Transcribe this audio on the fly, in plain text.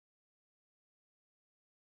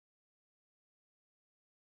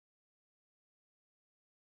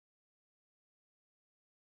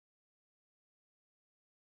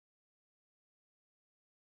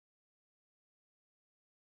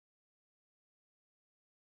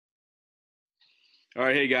All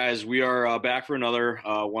right, hey guys, we are back for another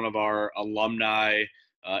one of our alumni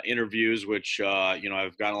interviews, which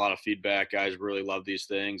I've gotten a lot of feedback. Guys really love these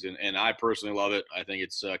things, and I personally love it. I think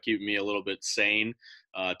it's keeping me a little bit sane,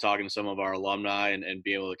 talking to some of our alumni and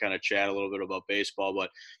being able to kind of chat a little bit about baseball. But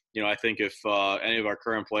I think if any of our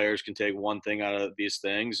current players can take one thing out of these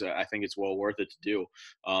things, I think it's well worth it to do.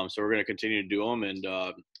 So we're going to continue to do them, and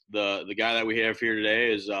the guy that we have here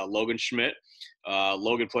today is Logan Schmitt.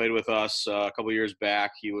 Logan played with us a couple years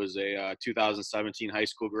back. He was a 2017 high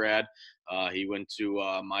school grad. He went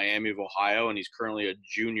to Miami of Ohio, and he's currently a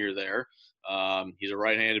junior there. He's a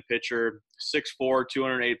right-handed pitcher, 6'4",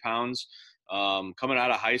 208 pounds. Coming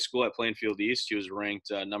out of high school at Plainfield East, he was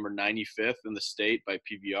ranked number 95th in the state by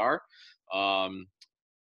PBR.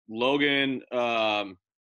 Logan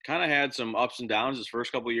kind of had some ups and downs his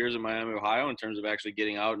first couple of years in Miami, Ohio, in terms of actually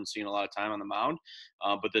getting out and seeing a lot of time on the mound.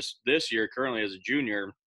 But this year, currently as a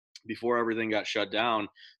junior, before everything got shut down,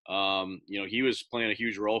 he was playing a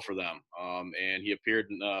huge role for them. And he appeared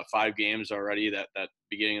in 5 games already that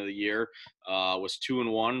beginning of the year, was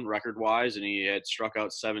 2-1 record wise, and he had struck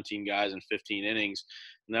out 17 guys in 15 innings.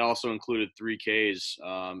 And that also included 3 Ks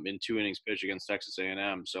in 2 innings pitched against Texas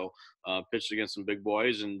A&M. So pitched against some big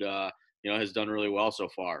boys and, has done really well so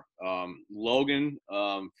far. Logan,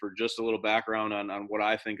 for just a little background on what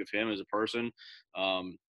I think of him as a person,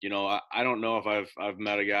 I don't know if I've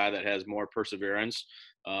met a guy that has more perseverance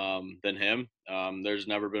than him. There's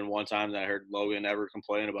never been one time that I heard Logan ever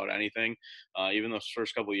complain about anything, even those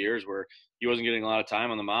first couple of years where he wasn't getting a lot of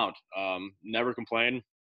time on the mound. Never complained,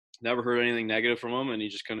 never heard anything negative from him, and he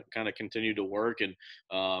just kind of continued to work. And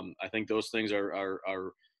I think those things are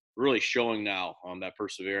really showing now on that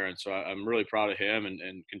perseverance. So I'm really proud of him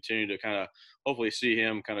and continue to kind of hopefully see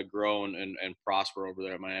him kind of grow and prosper over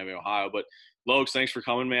there at Miami, Ohio. But Logs, thanks for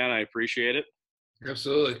coming, man. I appreciate it.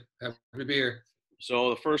 Absolutely. Happy to be here.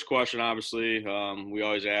 So the first question, obviously, we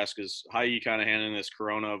always ask is how you kind of handling this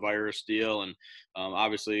coronavirus deal, and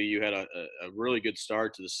obviously you had a really good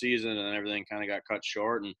start to the season, and everything kind of got cut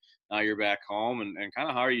short, and now you're back home, and kind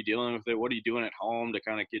of how are you dealing with it? What are you doing at home to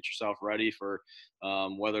kind of get yourself ready for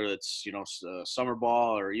whether it's summer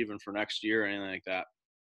ball or even for next year or anything like that?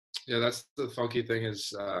 Yeah, that's the funky thing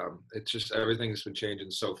is it's just everything's been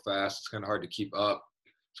changing so fast. It's kind of hard to keep up.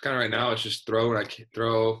 It's kind of right now. It's just throw. I can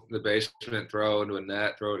throw in the basement, throw into a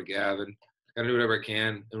net, throw to Gavin. Got to do whatever I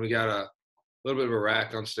can. And we got a little bit of a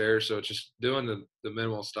rack downstairs, so it's just doing the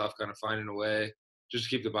minimal stuff, kind of finding a way just to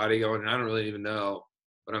keep the body going. And I don't really even know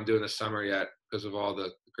what I'm doing this summer yet because of all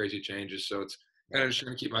the crazy changes. So it's kind of just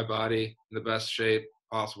trying to keep my body in the best shape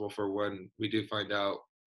possible for when we do find out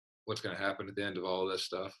what's going to happen at the end of all of this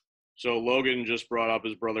stuff. So Logan just brought up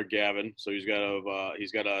his brother Gavin. So he's got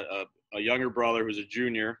a younger brother who's a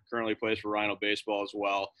junior, currently plays for Rhino baseball as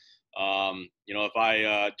well. If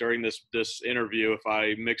I during this interview, if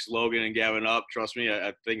I mix Logan and Gavin up, trust me,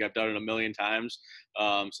 I think I've done it a million times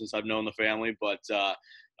since I've known the family. But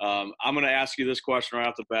I'm going to ask you this question right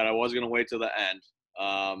off the bat. I was going to wait till the end.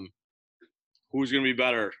 Who's going to be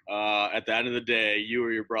better at the end of the day, you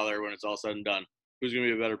or your brother, when it's all said and done? Who's going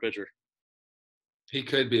to be a better pitcher? He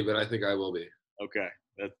could be, but I think I will be. Okay,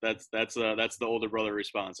 that's the older brother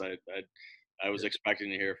response. I was expecting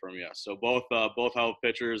to hear from you. So both hell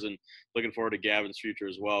pitchers, and looking forward to Gavin's future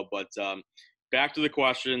as well. But back to the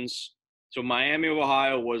questions. So Miami of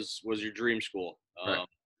Ohio was your dream school. Right.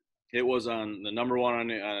 It was on the number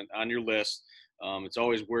one on your list. It's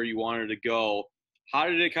always where you wanted to go. How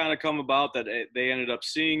did it kind of come about that they ended up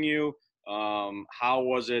seeing you? How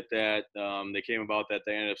was it that they came about that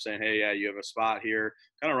they ended up saying, hey, yeah, you have a spot here?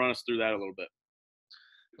 Kind of run us through that a little bit.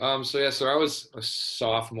 So I was a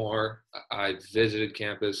sophomore. I visited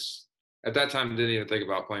campus. At that time, I didn't even think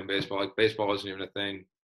about playing baseball. Like baseball wasn't even a thing.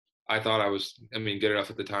 I thought good enough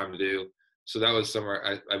at the time to do. So that was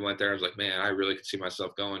somewhere I went there. I was like, man, I really could see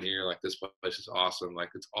myself going here. Like this place is awesome. Like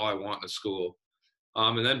it's all I want in a school.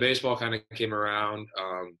 And then baseball kind of came around.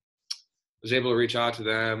 Was able to reach out to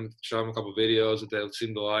them, show them a couple videos that they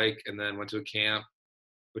seemed to like, and then went to a camp,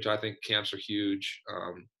 which I think camps are huge.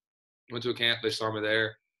 Went to a camp. They saw me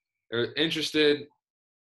there. They were interested.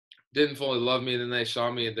 Didn't fully love me. Then they saw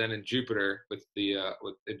me, and then in Jupiter with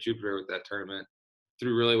that tournament,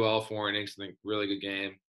 threw really well 4 innings. I think really good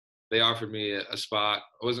game. They offered me a spot.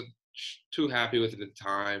 I wasn't too happy with it at the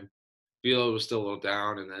time. Field was still a little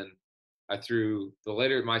down, and then I threw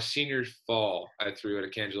my senior fall. I threw at a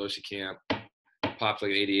Cangelosi camp, popped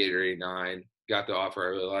like 88 or 89. Got the offer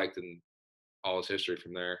I really liked, and all is history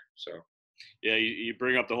from there. So. Yeah, you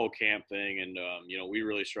bring up the whole camp thing, and we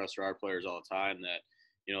really stress to our players all the time that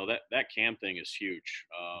that camp thing is huge.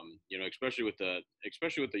 Especially with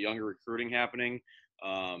the younger recruiting happening.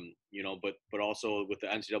 But also with the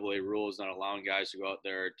NCAA rules not allowing guys to go out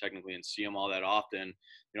there technically and see them all that often.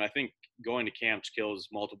 I think going to camps kills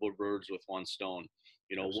multiple birds with one stone.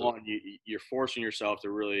 Absolutely. One, you're forcing yourself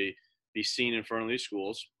to really be seen in front of these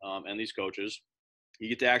schools and these coaches. You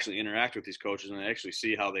get to actually interact with these coaches and actually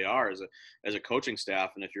see how they are as a coaching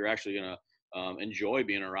staff, and if you're actually going to enjoy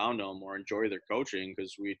being around them or enjoy their coaching,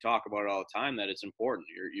 because we talk about it all the time that it's important.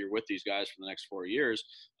 You're with these guys for the next 4 years,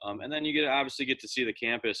 and then you obviously get to see the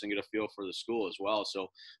campus and get a feel for the school as well. So,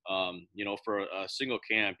 for a single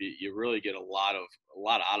camp, you really get a lot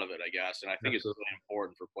out of it, I guess. And I think it's Absolutely. really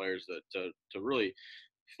important for players to really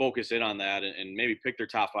focus in on that and maybe pick their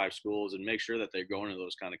top 5 schools and make sure that they're going to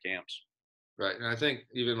those kind of camps. Right. And I think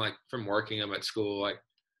even like from working them at school, like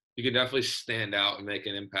you can definitely stand out and make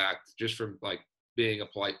an impact just from like being a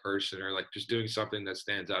polite person or like just doing something that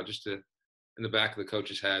stands out just to in the back of the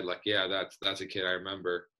coach's head, like, yeah, that's a kid I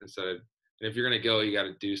remember instead of and if you're gonna go, you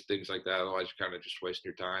gotta do things like that. Otherwise you're kind of just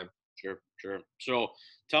wasting your time. Sure, sure. So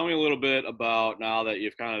tell me a little bit about, now that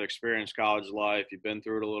you've kind of experienced college life, you've been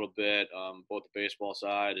through it a little bit, both the baseball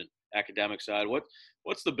side and academic side.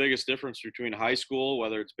 What's the biggest difference between high school,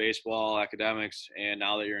 whether it's baseball, academics, and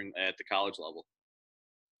now that you're at the college level?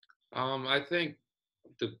 I think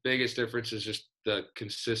the biggest difference is just the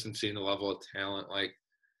consistency and the level of talent. Like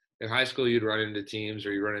in high school, you'd run into teams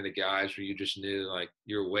or you run into guys where you just knew like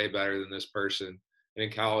you're way better than this person. And in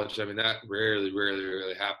college, I mean, that rarely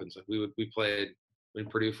happens. Like we played in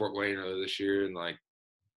Purdue Fort Wayne earlier this year, and like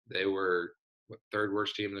they were third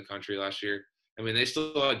worst team in the country last year. I mean, they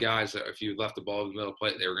still had guys that if you left the ball in the middle of the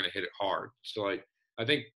plate, they were going to hit it hard. So like, I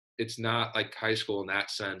think it's not like high school in that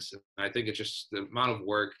sense. I think it's just the amount of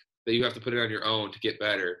work that you have to put it on your own to get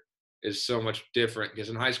better is so much different. Because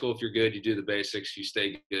in high school, if you're good, you do the basics, you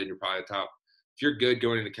stay good, you're probably the top. If you're good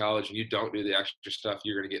going into college and you don't do the extra stuff,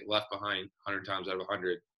 you're going to get left behind 100 times out of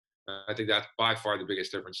 100. I think that's by far the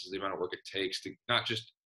biggest difference is the amount of work it takes to not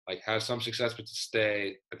just like have some success, but to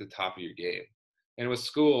stay at the top of your game. And with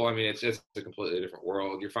school, I mean, it's a completely different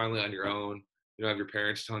world. You're finally on your own. You don't have your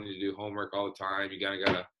parents telling you to do homework all the time. You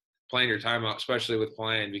gotta plan your time out, especially with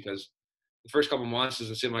playing, because the first couple months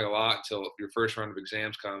doesn't seem like a lot until your first round of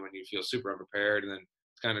exams come and you feel super unprepared, and then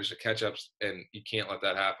it's kind of just a catch up, and you can't let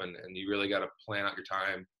that happen. And you really got to plan out your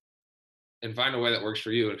time and find a way that works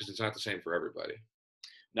for you, because it's not the same for everybody.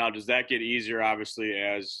 Now, does that get easier, obviously,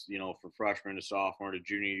 as from freshman to sophomore to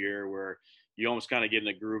junior year, where you almost kind of get in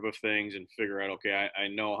the groove of things and figure out, okay, I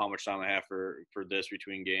know how much time I have for this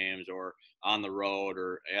between games or on the road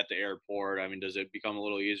or at the airport. I mean, does it become a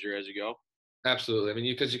little easier as you go? Absolutely. I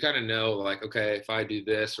mean, because you kind of know, like, okay, if I do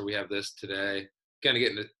this or we have this today, kind of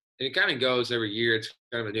getting it. And it kind of goes every year. It's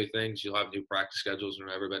kind of a new things. You'll have new practice schedules and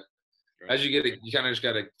whatever. But Right. as you get it, you kind of just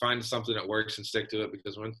got to find something that works and stick to it.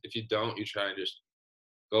 Because if you don't, you try and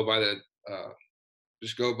go by the, uh,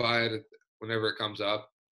 just go by it whenever it comes up.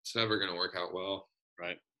 It's never going to work out well.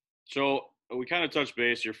 Right. So we kind of touched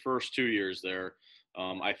base your first 2 years there.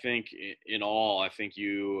 I think in all, I think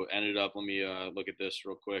you ended up. Let me look at this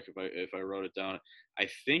real quick. If I wrote it down, I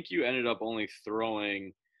think you ended up only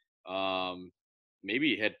throwing, maybe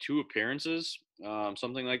you had 2 appearances,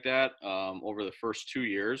 something like that, over the first 2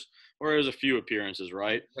 years, or it was a few appearances,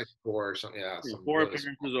 right? Like four or something. Yeah. Yeah, Some four really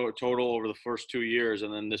small. appearances total over the first 2 years,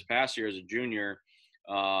 and then this past year as a junior,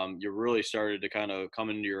 you really started to kind of come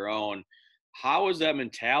into your own. How was that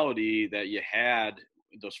mentality that you had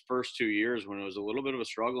those first 2 years when it was a little bit of a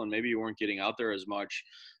struggle and maybe you weren't getting out there as much?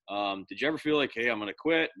 Did you ever feel like, hey, I'm going to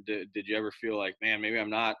quit? Did you ever feel like, man, maybe I'm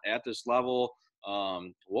not at this level?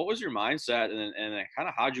 What was your mindset, and kind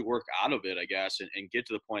of how'd you work out of it, I guess, and get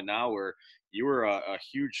to the point now where you were a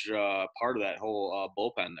huge part of that whole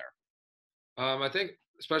bullpen there? I think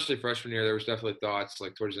especially freshman year, there was definitely thoughts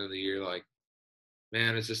like towards the end of the year, like,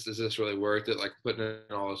 man, is this really worth it? Like putting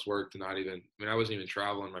in all this work to not even. I mean, I wasn't even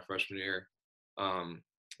traveling my freshman year. Um,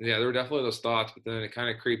 yeah, there were definitely those thoughts, but then it kind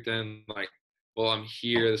of creeped in, like, well, I'm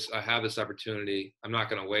here. I have this opportunity. I'm not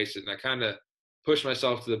going to waste it. And I kind of pushed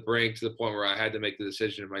myself to the brink to the point where I had to make the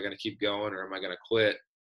decision: am I going to keep going or am I going to quit?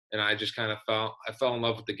 And I just kind of I fell in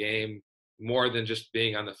love with the game more than just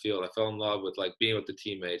being on the field. I fell in love with like being with the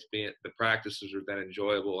teammates, being the practices were then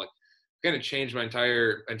enjoyable. Like kind of changed my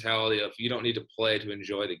entire mentality of you don't need to play to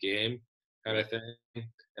enjoy the game kind Right. of thing.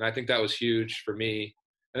 And I think that was huge for me.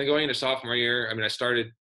 And then going into sophomore year, I mean,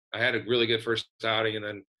 I had a really good first outing and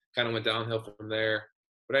then kind of went downhill from there.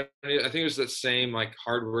 But I think it was that same like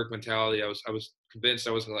hard work mentality. I was convinced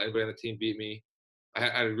I wasn't going to let anybody on the team beat me. I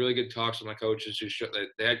had really good talks with my coaches who showed that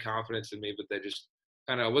they had confidence in me, but they just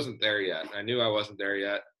kind of, I wasn't there yet. I knew I wasn't there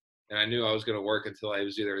yet, and I knew I was going to work until I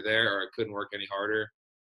was either there or I couldn't work any harder.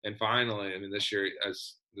 And finally, I mean, this year,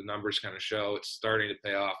 as the numbers kind of show, it's starting to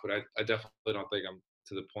pay off. But I definitely don't think I'm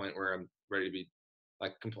to the point where I'm ready to be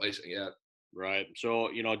like complacent yet. Right. So,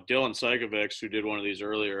 Dylan Psychovics, who did one of these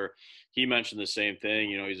earlier, he mentioned the same thing.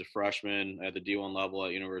 He's a freshman at the D1 level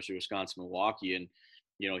at University of Wisconsin Milwaukee, and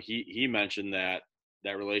he mentioned that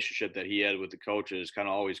relationship that he had with the coaches kind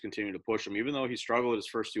of always continued to push him, even though he struggled his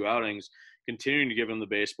first two outings, continuing to give him the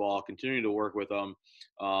baseball, continuing to work with him.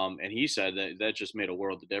 And he said that just made a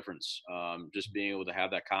world of difference. Just being able to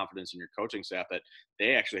have that confidence in your coaching staff, that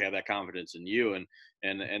they actually have that confidence in you.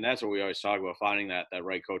 And that's what we always talk about, finding that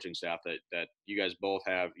right coaching staff that you guys both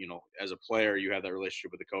have. As a player, you have that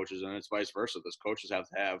relationship with the coaches, and it's vice versa. Those coaches have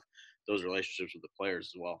to have those relationships with the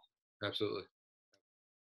players as well. Absolutely.